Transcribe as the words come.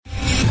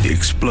The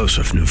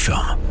explosive new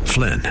film,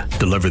 Flynn,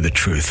 deliver the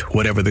truth,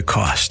 whatever the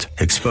cost,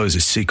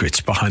 exposes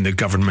secrets behind the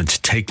government's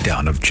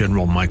takedown of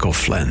General Michael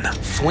Flynn.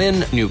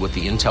 Flynn knew what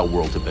the intel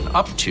world had been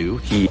up to.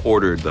 He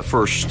ordered the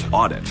first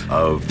audit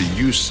of the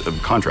use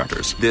of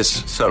contractors.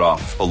 This set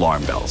off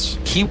alarm bells.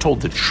 He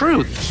told the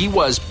truth. He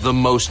was the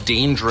most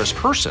dangerous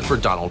person for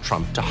Donald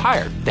Trump to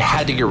hire. They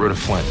had to get rid of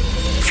Flynn.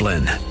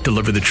 Flynn,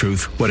 deliver the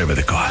truth, whatever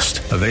the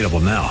cost. Available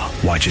now.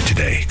 Watch it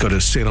today. Go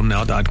to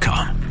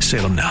salemnow.com.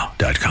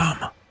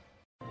 salemnow.com.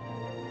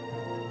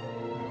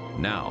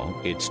 Now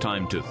it's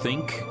time to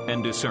think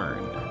and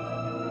discern.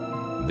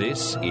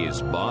 This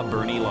is Bob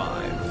Burney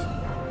Live.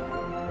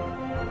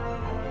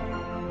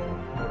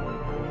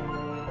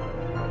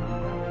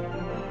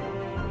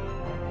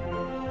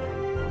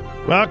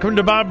 Welcome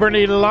to Bob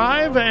Burney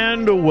Live,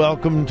 and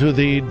welcome to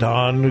the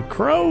Don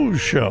Crow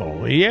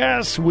Show.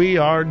 Yes, we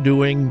are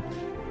doing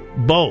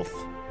both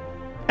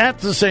at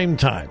the same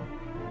time.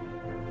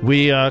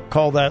 We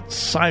call that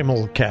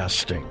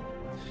simulcasting.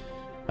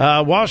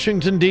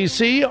 Washington,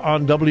 D.C.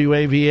 on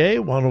WAVA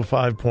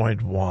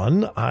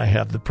 105.1. I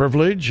have the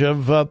privilege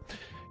of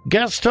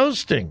guest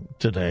hosting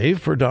today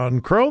for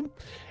Don Crow.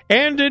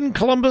 And in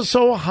Columbus,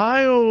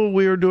 Ohio,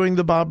 we are doing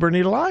the Bob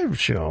Burney Live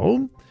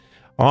Show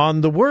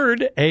on the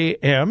Word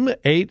AM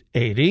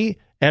 880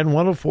 and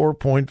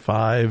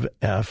 104.5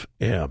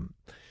 FM.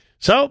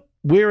 So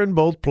we're in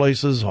both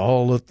places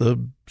all at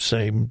the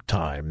same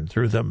time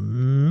through the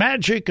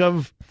magic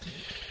of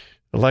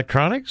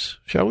electronics,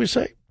 shall we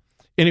say?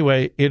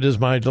 Anyway, it is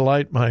my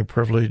delight, my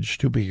privilege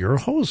to be your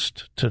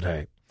host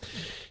today.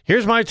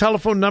 Here's my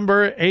telephone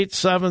number,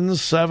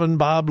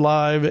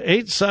 877-BOB-LIVE,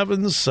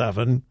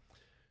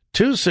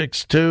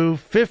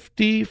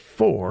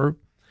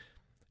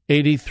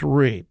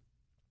 877-262-5483.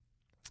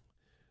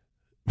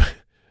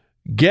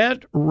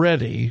 Get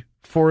ready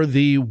for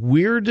the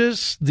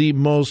weirdest, the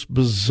most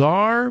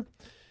bizarre,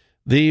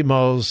 the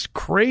most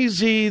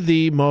crazy,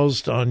 the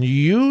most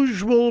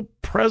unusual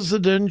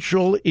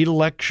presidential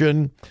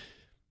election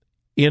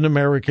in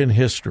American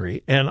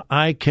history, and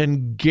I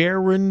can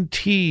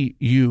guarantee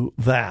you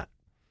that.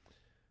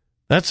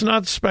 That's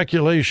not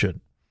speculation.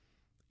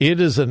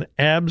 It is an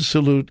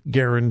absolute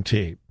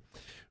guarantee.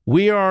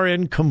 We are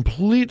in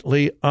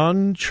completely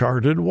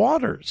uncharted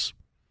waters.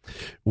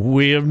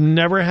 We have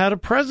never had a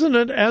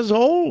president as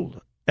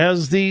old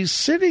as the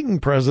sitting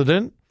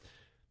president,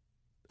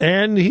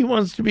 and he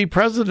wants to be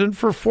president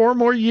for 4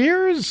 more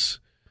years.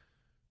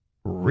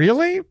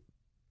 Really?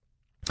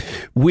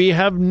 We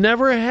have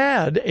never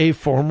had a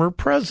former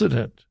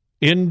president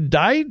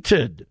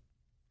indicted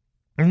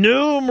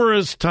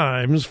numerous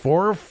times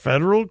for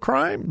federal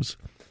crimes.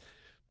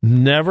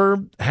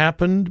 Never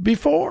happened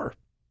before.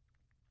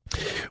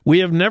 We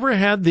have never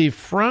had the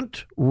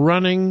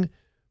front-running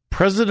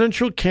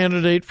presidential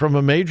candidate from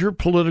a major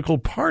political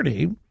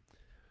party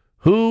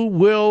who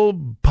will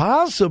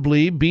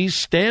possibly be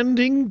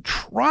standing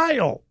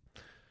trial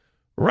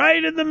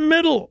right in the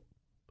middle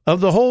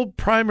of the whole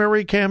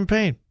primary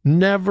campaign.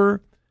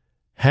 Never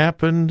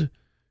happened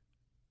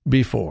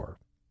before.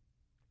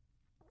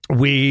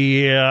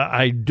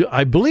 I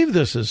believe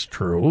this is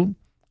true.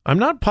 I'm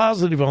not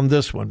positive on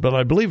this one, but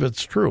I believe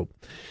it's true.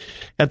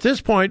 At this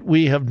point,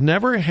 we have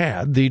never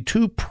had the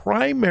 2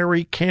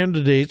 primary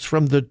candidates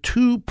from the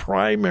 2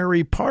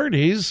 primary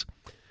parties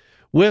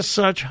with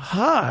such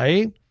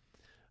high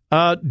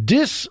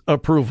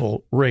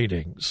disapproval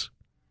ratings.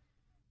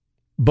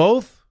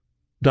 Both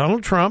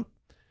Donald Trump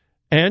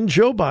and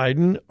Joe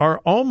Biden are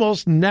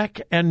almost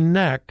neck and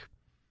neck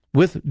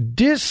with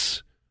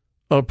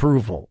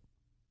disapproval.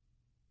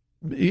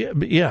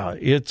 Yeah,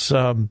 it's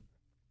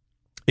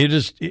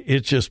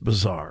just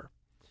bizarre.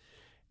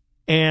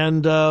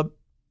 And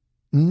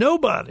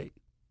nobody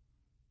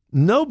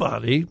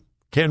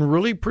can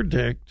really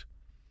predict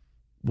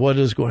what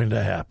is going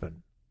to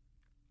happen.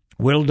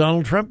 Will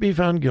Donald Trump be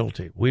found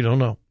guilty? We don't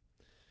know.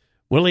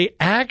 Will he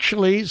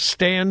actually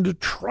stand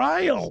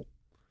trial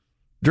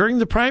during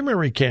the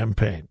primary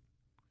campaign?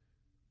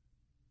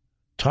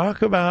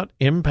 Talk about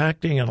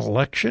impacting an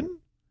election?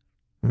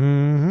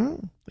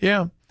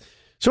 Yeah.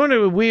 So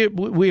anyway,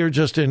 we are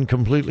just in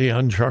completely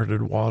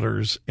uncharted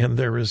waters, and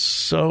there is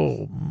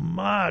so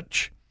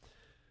much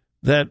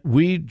that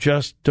we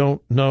just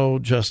don't know,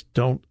 just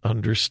don't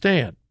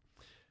understand.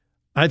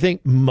 I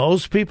think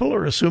most people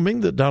are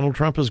assuming that Donald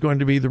Trump is going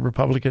to be the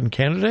Republican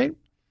candidate,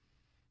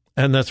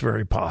 and that's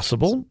very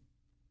possible.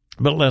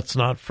 But let's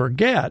not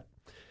forget,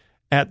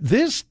 at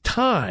this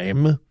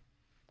time,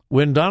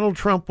 when Donald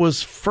Trump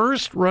was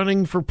first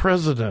running for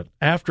president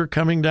after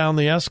coming down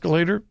the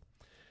escalator,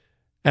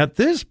 at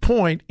this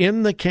point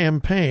in the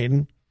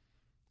campaign,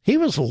 he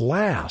was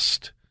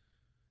last.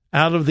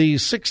 Out of the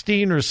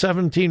 16 or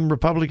 17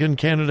 Republican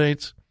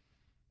candidates,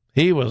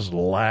 he was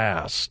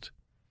last.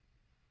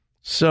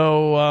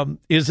 So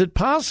is it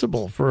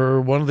possible for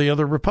one of the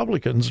other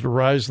Republicans to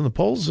rise in the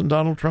polls and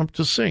Donald Trump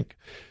to sink?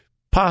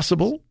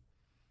 Possible.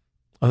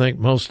 I think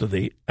most of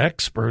the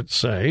experts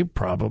say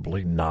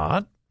probably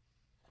not,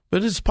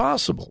 but it's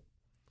possible.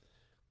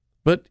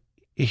 But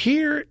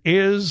here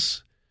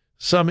is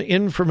some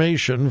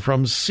information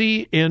from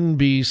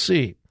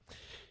CNBC.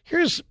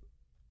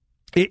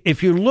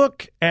 If you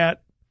look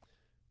at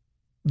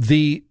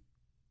the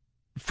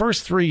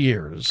first 3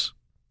 years,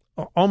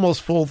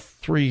 almost full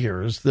 3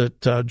 years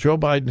that Joe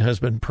Biden has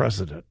been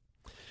president,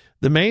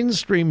 the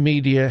mainstream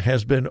media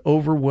has been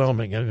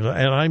overwhelming, and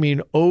I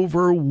mean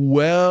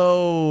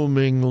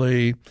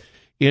overwhelmingly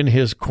in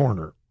his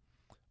corner.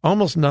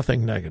 Almost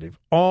nothing negative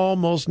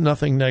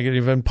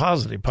and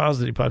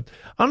positive.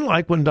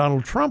 Unlike when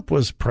Donald Trump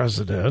was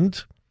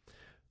president,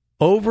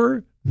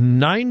 over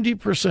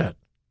 90%,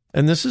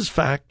 and this is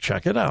fact,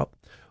 check it out,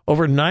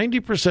 over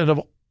 90%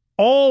 of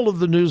all of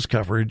the news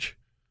coverage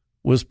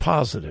was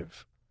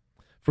positive.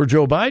 For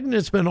Joe Biden,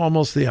 it's been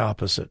almost the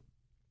opposite.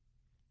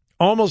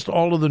 Almost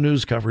all of the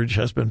news coverage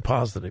has been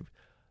positive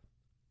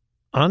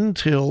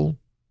until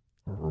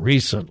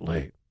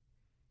recently.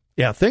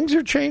 Yeah, things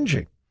are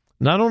changing,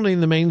 not only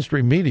in the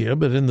mainstream media,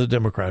 but in the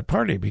Democrat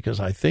Party,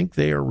 because I think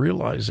they are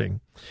realizing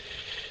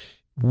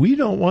we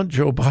don't want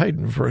Joe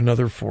Biden for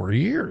another 4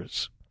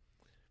 years.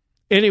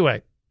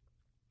 Anyway,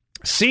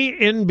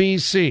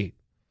 CNBC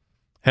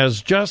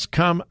has just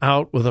come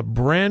out with a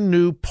brand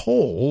new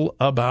poll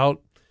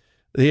about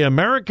the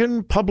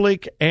American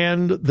public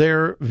and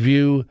their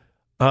view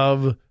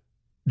of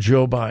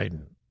Joe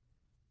Biden.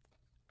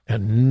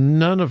 And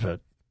none of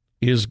it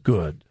is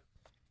good.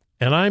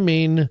 And I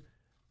mean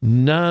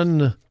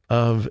none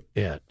of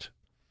it.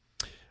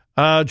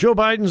 Joe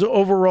Biden's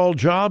overall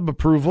job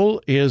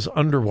approval is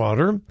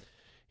underwater.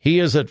 He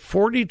is at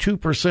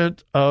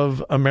 42%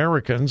 of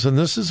Americans, and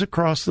this is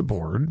across the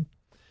board.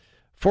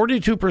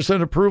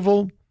 42%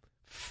 approval,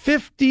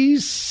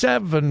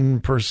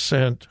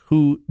 57%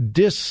 who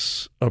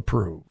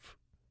disapprove.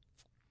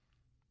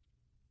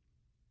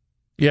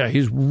 Yeah,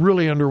 he's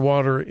really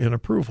underwater in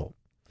approval.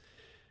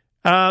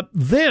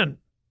 Then,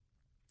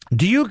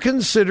 do you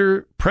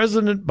consider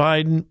President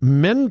Biden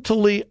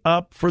mentally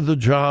up for the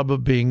job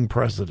of being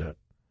president?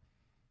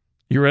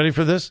 You ready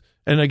for this?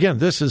 And again,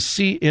 this is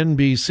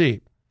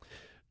CNBC.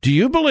 Do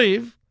you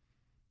believe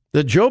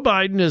that Joe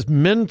Biden is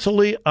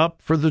mentally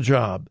up for the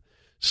job?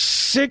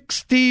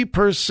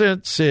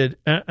 60% said,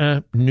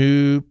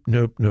 nope.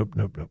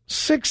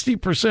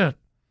 60%.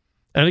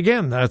 And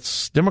again,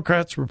 that's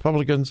Democrats,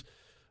 Republicans,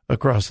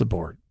 across the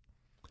board.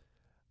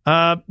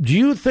 Do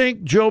you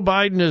think Joe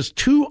Biden is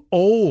too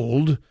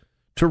old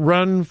to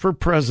run for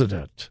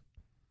president?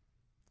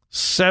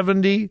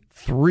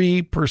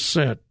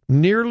 73%.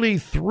 Nearly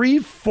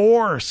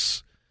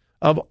 3/4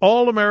 of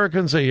all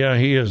Americans say, yeah,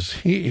 he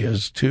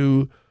is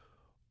too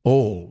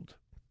old.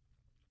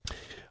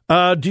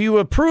 Do you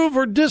approve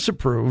or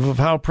disapprove of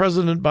how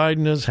President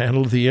Biden has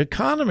handled the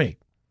economy?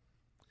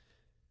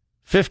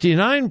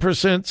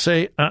 59%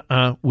 say,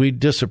 we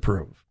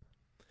disapprove.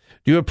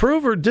 Do you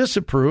approve or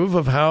disapprove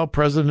of how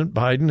President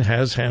Biden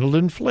has handled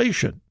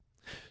inflation?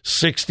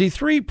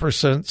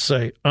 63%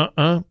 say,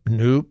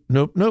 nope.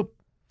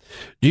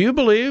 Do you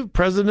believe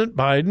President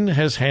Biden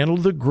has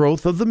handled the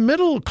growth of the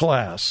middle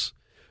class?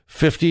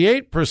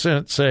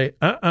 58% say,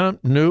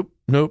 nope.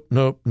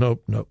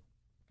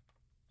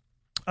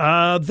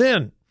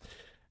 Then,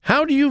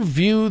 how do you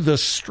view the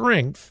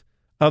strength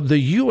of the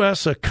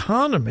U.S.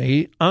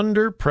 economy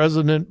under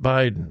President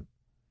Biden?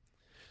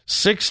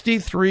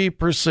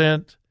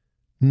 63%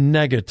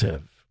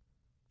 negative.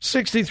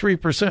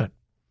 63%.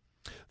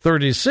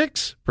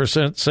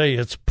 36% say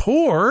it's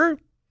poor.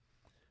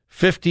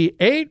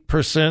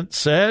 58%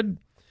 said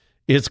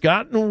it's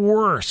gotten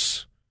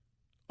worse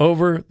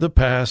over the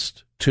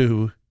past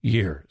 2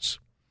 years.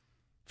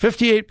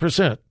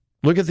 58%.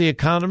 Look at the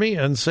economy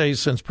and say,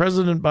 since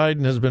President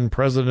Biden has been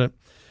president,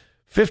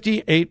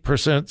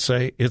 58%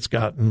 say it's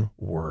gotten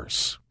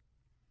worse.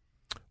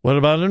 What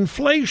about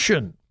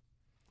inflation?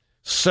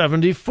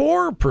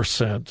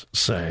 74%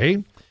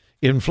 say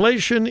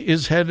inflation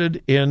is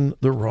headed in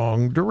the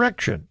wrong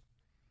direction.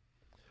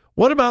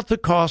 What about the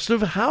cost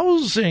of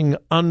housing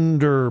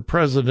under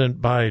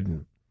President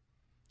Biden?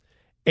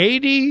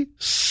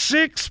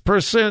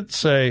 86%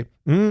 say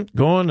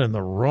going in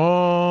the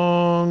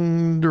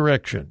wrong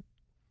direction.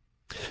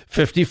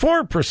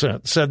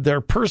 54% said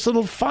their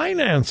personal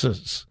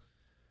finances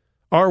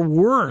are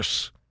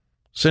worse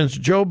since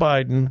Joe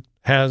Biden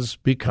has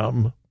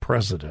become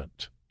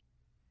president.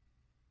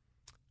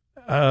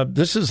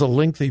 This is a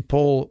lengthy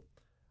poll.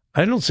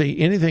 I don't see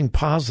anything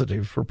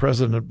positive for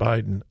President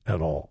Biden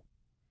at all.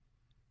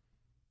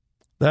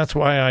 That's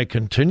why I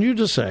continue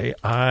to say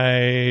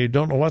I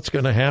don't know what's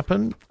going to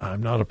happen.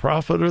 I'm not a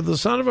prophet or the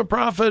son of a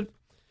prophet.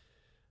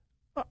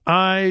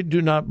 I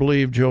do not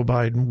believe Joe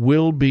Biden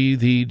will be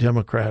the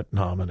Democrat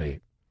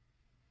nominee.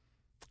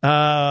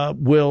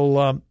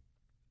 Will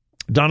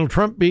Donald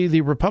Trump be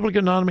the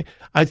Republican nominee?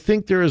 I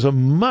think there is a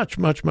much,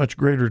 much, much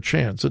greater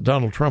chance that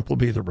Donald Trump will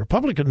be the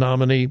Republican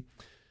nominee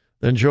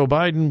than Joe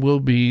Biden will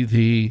be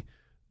the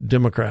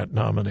Democrat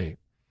nominee.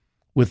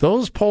 With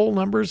those poll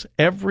numbers,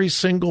 every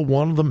single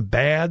one of them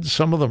bad,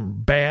 some of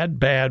them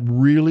bad,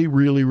 really,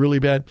 really, really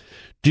bad.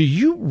 Do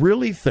you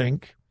really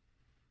think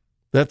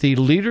that the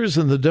leaders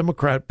in the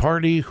Democrat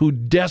Party who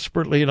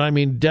desperately, and I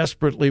mean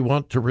desperately,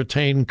 want to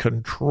retain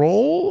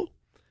control,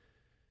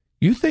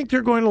 you think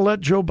they're going to let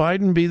Joe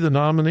Biden be the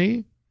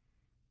nominee?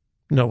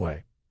 No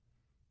way.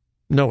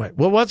 No way.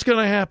 Well, what's going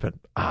to happen?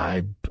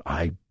 I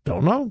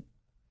don't know.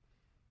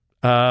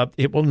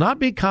 It will not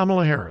be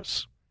Kamala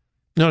Harris.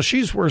 No,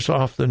 she's worse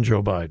off than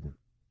Joe Biden.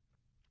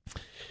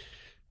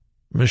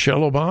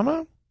 Michelle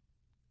Obama?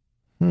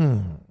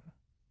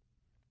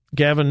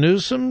 Gavin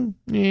Newsom?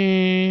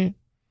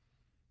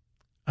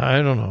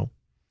 I don't know.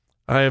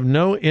 I have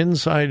no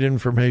inside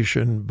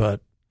information,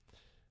 but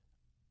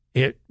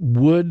it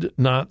would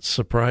not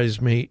surprise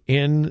me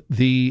in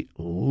the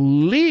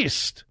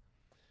least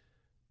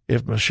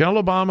if Michelle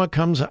Obama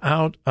comes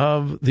out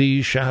of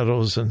the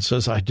shadows and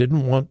says, I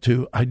didn't want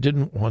to,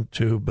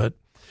 but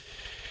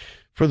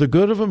for the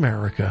good of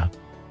America,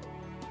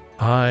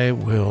 I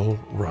will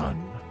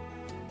run.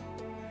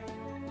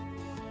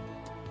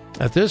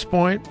 At this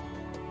point,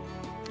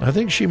 I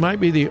think she might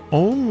be the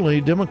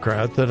only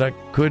Democrat that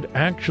could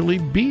actually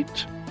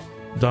beat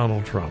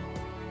Donald Trump.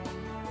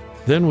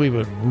 Then we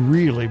would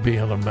really be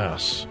in a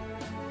mess.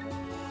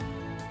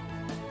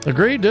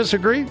 Agree,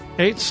 disagree?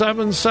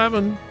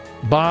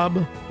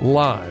 877-BOB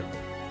Live.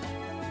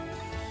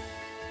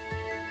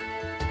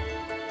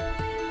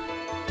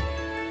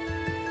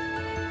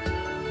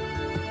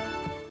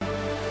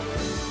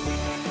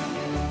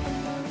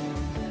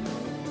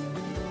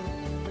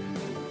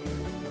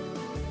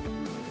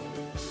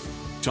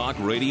 Talk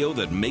radio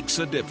that makes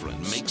a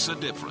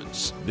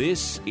difference.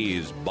 This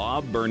is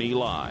Bob Burney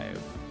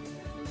Live.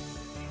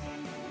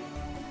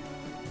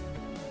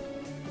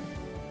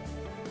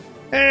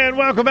 And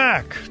welcome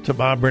back to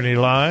Bob Burney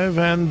Live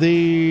and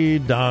the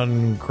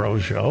Don Crow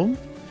Show.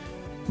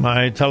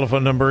 My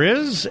telephone number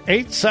is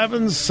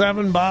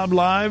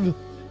 877-BOB-LIVE,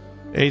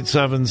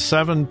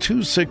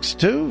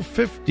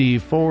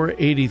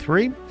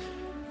 877-262-5483.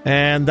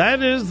 And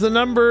that is the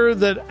number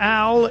that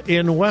Al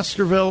in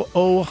Westerville,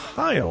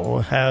 Ohio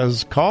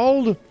has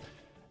called.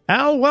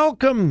 Al,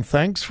 welcome.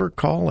 Thanks for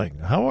calling.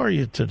 How are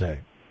you today?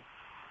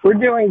 We're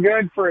doing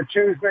good for a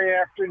Tuesday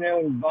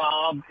afternoon,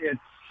 Bob. It's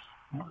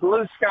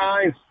blue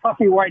skies,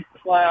 puffy white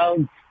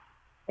clouds,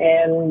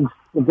 and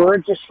the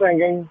birds are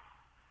singing,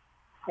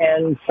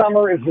 and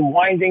summer is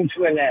winding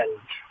to an end.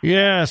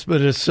 Yes, but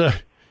it's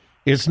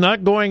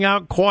not going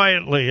out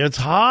quietly. It's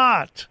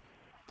hot.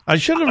 I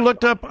should have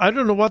looked up. I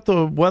don't know what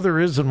the weather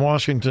is in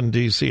Washington,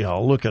 D.C.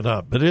 I'll look it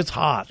up, but it's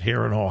hot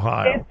here in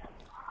Ohio.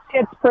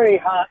 It's pretty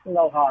hot in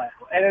Ohio.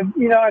 And,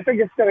 I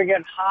think it's going to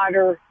get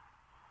hotter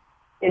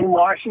in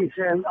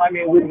Washington. I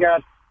mean, we've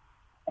got,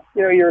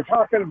 you're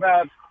talking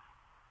about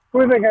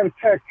who are they going to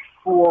pick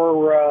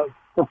for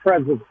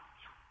president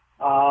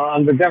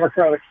on the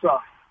Democratic side?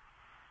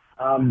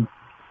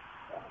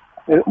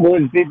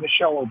 Would it be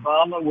Michelle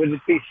Obama? Would it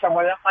be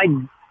someone else?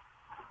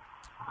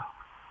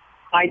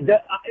 I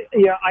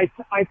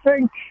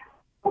think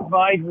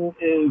Biden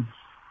is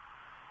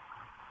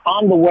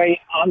on the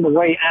way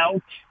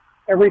out.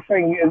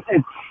 Everything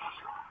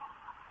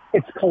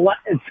it's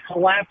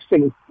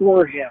collapsing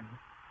for him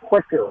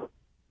quicker,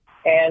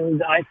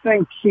 and I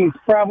think he's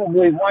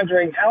probably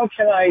wondering, how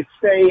can I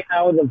stay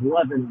out of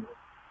Lebanon?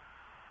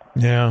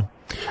 Yeah.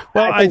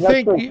 Well, I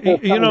think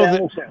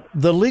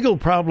the legal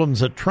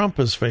problems that Trump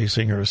is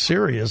facing are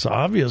serious,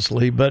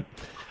 obviously, but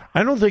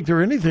I don't think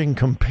they're anything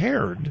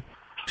compared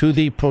to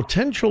the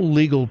potential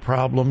legal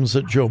problems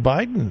that Joe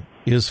Biden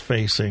is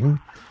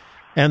facing.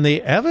 And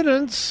the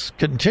evidence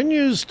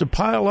continues to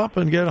pile up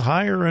and get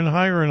higher and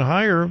higher and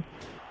higher.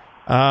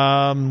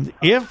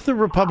 If the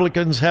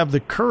Republicans have the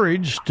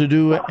courage to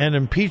do an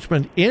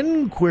impeachment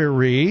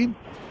inquiry,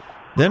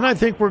 then I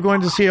think we're going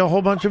to see a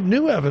whole bunch of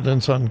new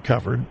evidence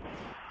uncovered.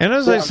 And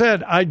as I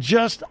said, I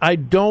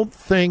don't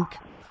think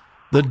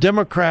the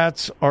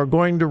Democrats are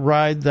going to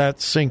ride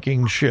that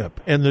sinking ship.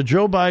 And the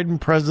Joe Biden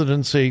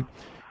presidency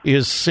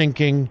is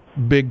sinking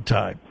big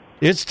time.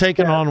 It's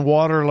taken on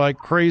water like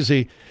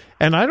crazy,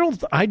 and I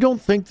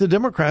don't think the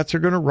Democrats are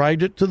going to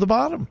ride it to the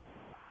bottom.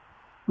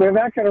 They're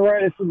not going to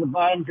ride it to the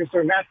bottom because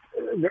they're not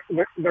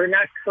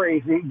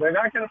crazy. They're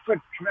not going to put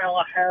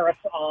Kamala Harris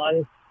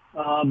on.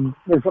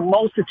 There's a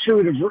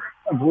multitude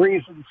of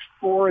reasons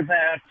for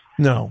that.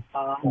 No,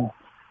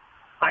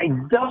 I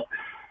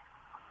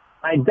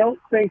don't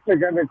think they're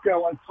going to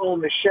go and pull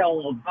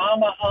Michelle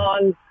Obama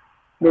on.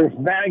 There's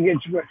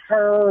baggage with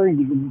her.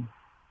 You can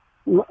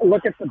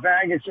look at the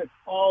baggage that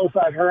falls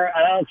on her.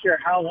 I don't care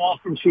how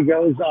often she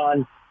goes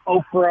on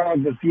Oprah,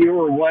 The View,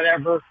 or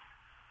whatever.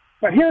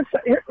 But here's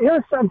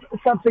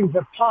something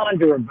to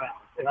ponder about.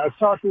 And I was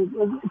talking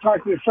to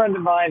a friend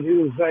of mine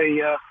who's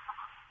a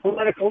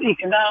political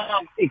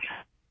economic.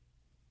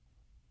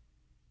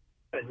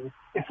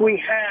 If we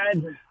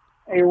had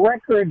a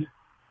record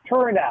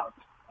turnout,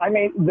 I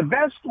mean, the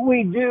best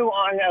we do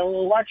on an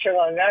election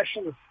on a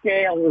national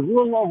scale is a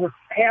little over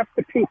half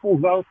the people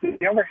vote, the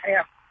other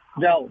half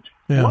don't.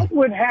 Yeah. What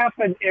would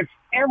happen if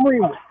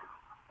everyone,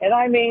 and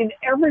I mean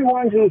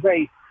everyone who's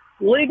a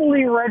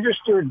legally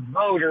registered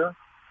voter,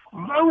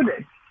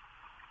 voted?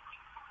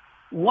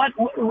 what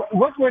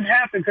would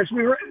happen? Because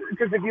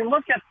if you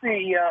look at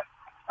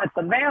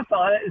the math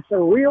on it, it's a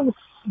real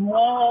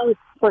small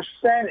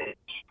percentage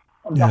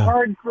of the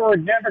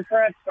hardcore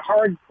Democrats, the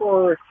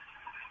hardcore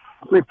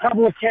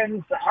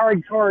Republicans, the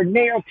hardcore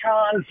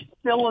neocons,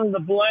 fill in the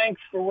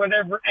blanks for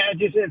whatever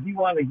adjective you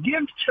want to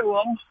give to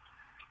them.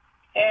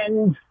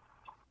 And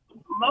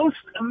most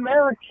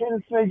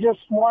Americans, they just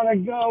want to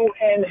go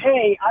and,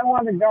 hey, I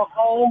want to go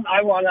home.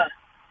 I want to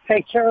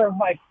take care of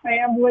my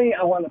family.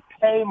 I want to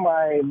pay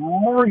my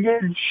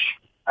mortgage.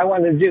 I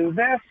want to do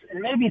this and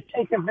maybe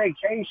take a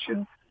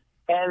vacation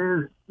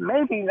and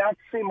maybe not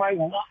see my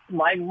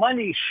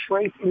money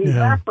shrink and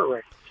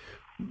evaporate.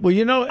 Well,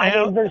 you know,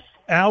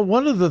 Al,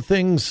 one of the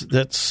things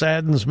that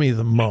saddens me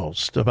the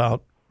most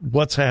about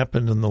what's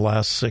happened in the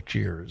last 6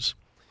 years,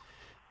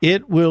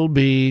 it will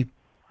be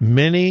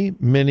many,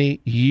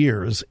 many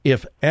years,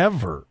 if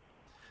ever,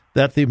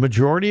 that the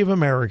majority of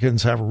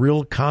Americans have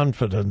real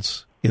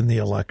confidence in the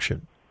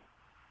election.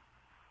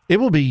 It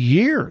will be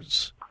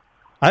years.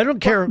 I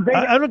don't care.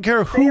 I don't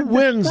care who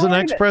wins the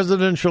next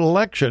presidential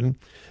election.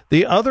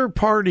 The other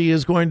party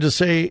is going to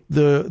say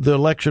the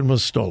election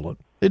was stolen.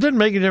 It doesn't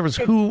make any difference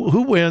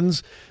who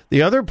wins.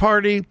 The other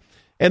party,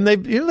 and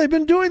they've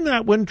been doing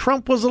that when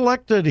Trump was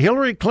elected.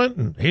 Hillary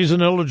Clinton, he's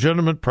an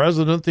illegitimate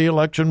president. The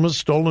election was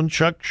stolen.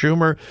 Chuck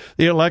Schumer,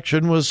 the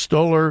election was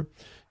stolen.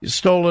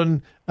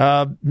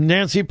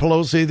 Nancy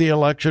Pelosi, the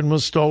election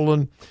was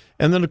stolen.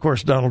 And then, of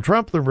course, Donald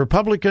Trump, the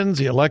Republicans,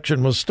 the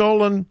election was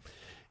stolen.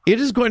 It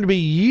is going to be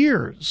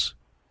years.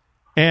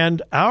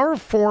 And our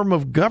form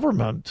of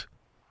government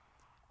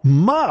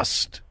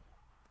must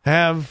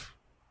have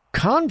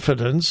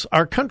confidence.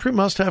 Our country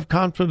must have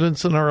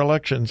confidence in our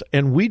elections,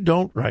 and we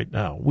don't right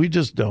now. We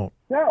just don't.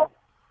 No.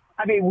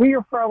 I mean, we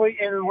are probably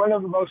in one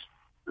of the most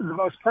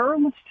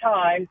perilous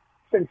times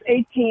since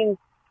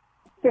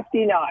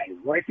 1859,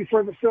 right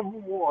before the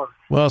Civil War.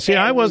 Well, see,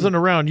 I wasn't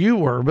around. You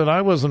were, but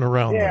I wasn't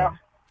around then.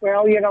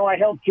 Well, I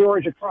helped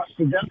George across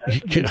the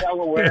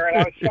Delaware, and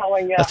I was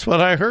selling. That's what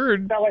I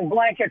heard. Selling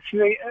blankets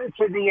to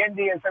the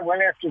Indians that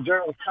went after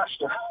General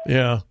Custer.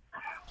 Yeah.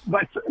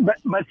 But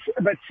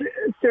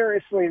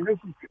seriously, this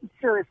is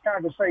serious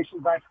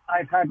conversations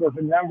I've had with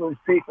a number of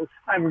people.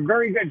 I have a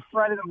very good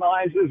friend of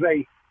mine who's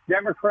a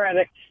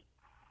Democratic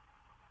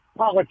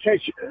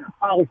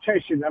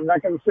politician. I'm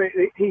not going to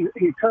say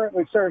he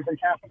currently serves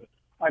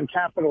on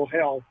Capitol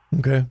Hill.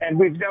 Okay. And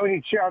we've known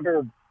each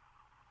other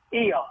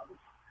eons.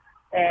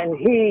 And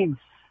he's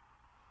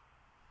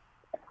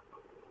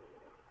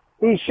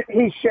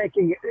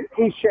shaking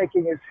his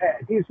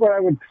head. He's what I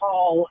would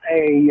call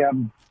a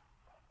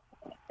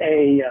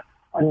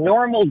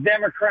normal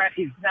Democrat.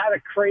 He's not a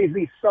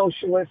crazy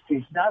socialist.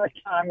 He's not a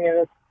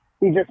communist.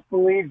 He just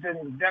believes in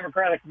the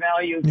democratic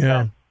values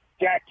that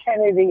Jack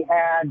Kennedy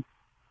had.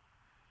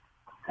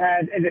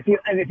 And if you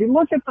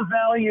look at the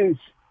values,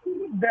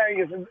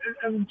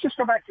 and just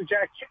go back to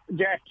Jack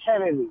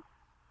Kennedy.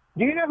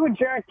 Do you know who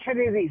Jack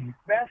Kennedy's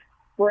best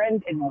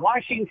friend in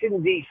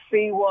Washington,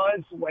 D.C. was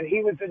when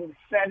he was in the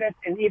Senate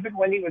and even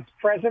when he was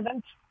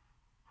president?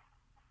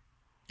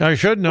 I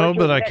should know,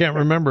 but I can't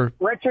remember.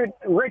 Richard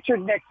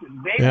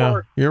Nixon.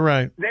 You're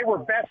right. They were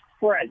best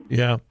friends.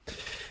 Yeah.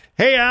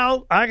 Hey,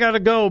 Al, I got to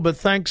go, but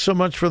thanks so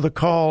much for the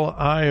call.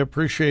 I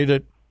appreciate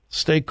it.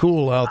 Stay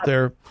cool out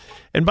there.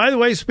 And by the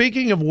way,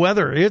 speaking of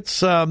weather,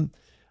 it's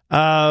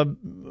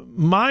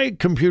my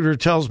computer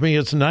tells me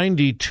it's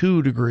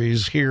 92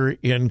 degrees here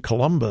in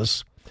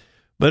Columbus,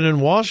 but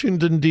in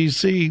Washington,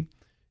 D.C.,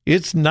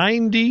 it's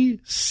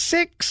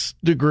 96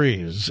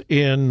 degrees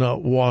in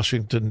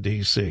Washington,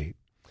 D.C.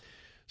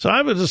 So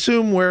I would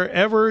assume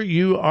wherever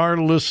you are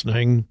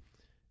listening,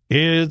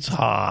 it's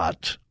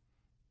hot.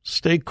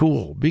 Stay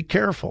cool. Be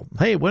careful.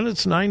 Hey, when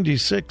it's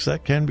 96,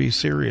 that can be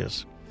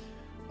serious.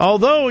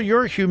 Although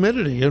your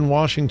humidity in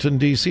Washington,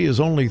 D.C. is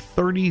only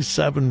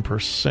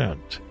 37%.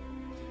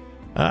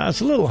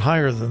 It's a little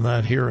higher than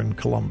that here in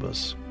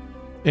Columbus.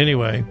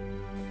 Anyway,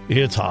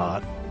 it's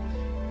hot.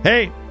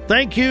 Hey,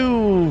 thank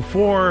you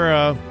for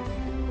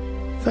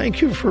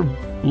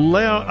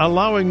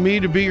allowing me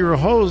to be your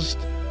host.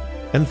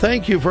 And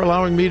thank you for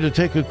allowing me to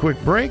take a quick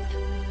break,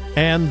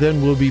 and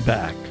then we'll be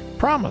back.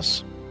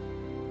 Promise.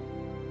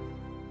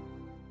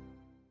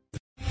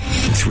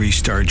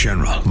 3-star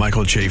General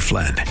Michael J.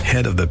 Flynn,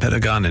 head of the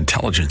Pentagon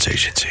Intelligence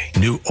Agency,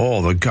 knew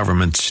all the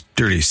government's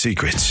dirty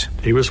secrets.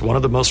 He was one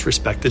of the most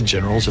respected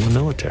generals in the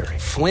military.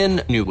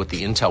 Flynn knew what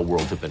the intel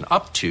world had been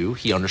up to.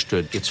 He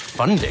understood its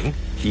funding.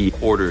 He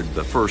ordered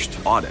the first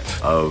audit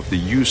of the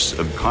use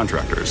of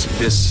contractors.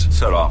 This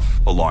set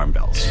off alarm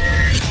bells.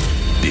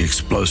 The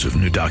explosive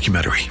new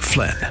documentary,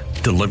 Flynn,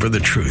 Deliver the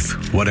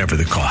Truth, Whatever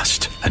the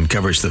Cost,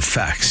 uncovers the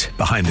facts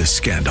behind this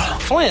scandal.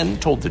 Flynn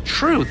told the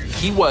truth.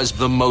 He was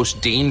the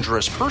most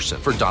dangerous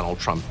person for Donald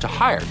Trump to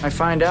hire. I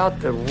find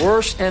out the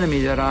worst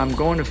enemy that I'm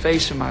going to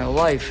face in my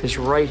life is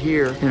right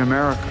here in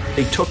America.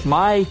 They took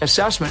my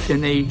assessment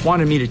and they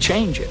wanted me to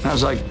change it. And I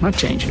was like, I'm not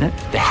changing it.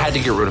 They had to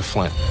get rid of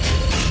Flynn.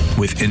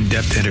 With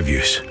in-depth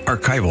interviews,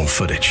 archival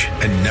footage,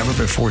 and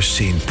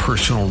never-before-seen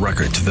personal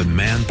records of the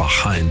man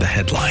behind the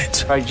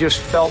headlines. I just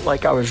felt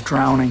like I was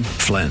drowning.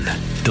 Flynn,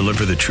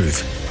 deliver the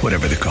truth,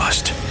 whatever the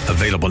cost.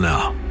 Available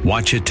now.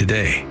 Watch it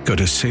today. Go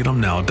to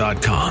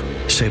salemnow.com.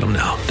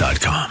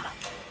 salemnow.com.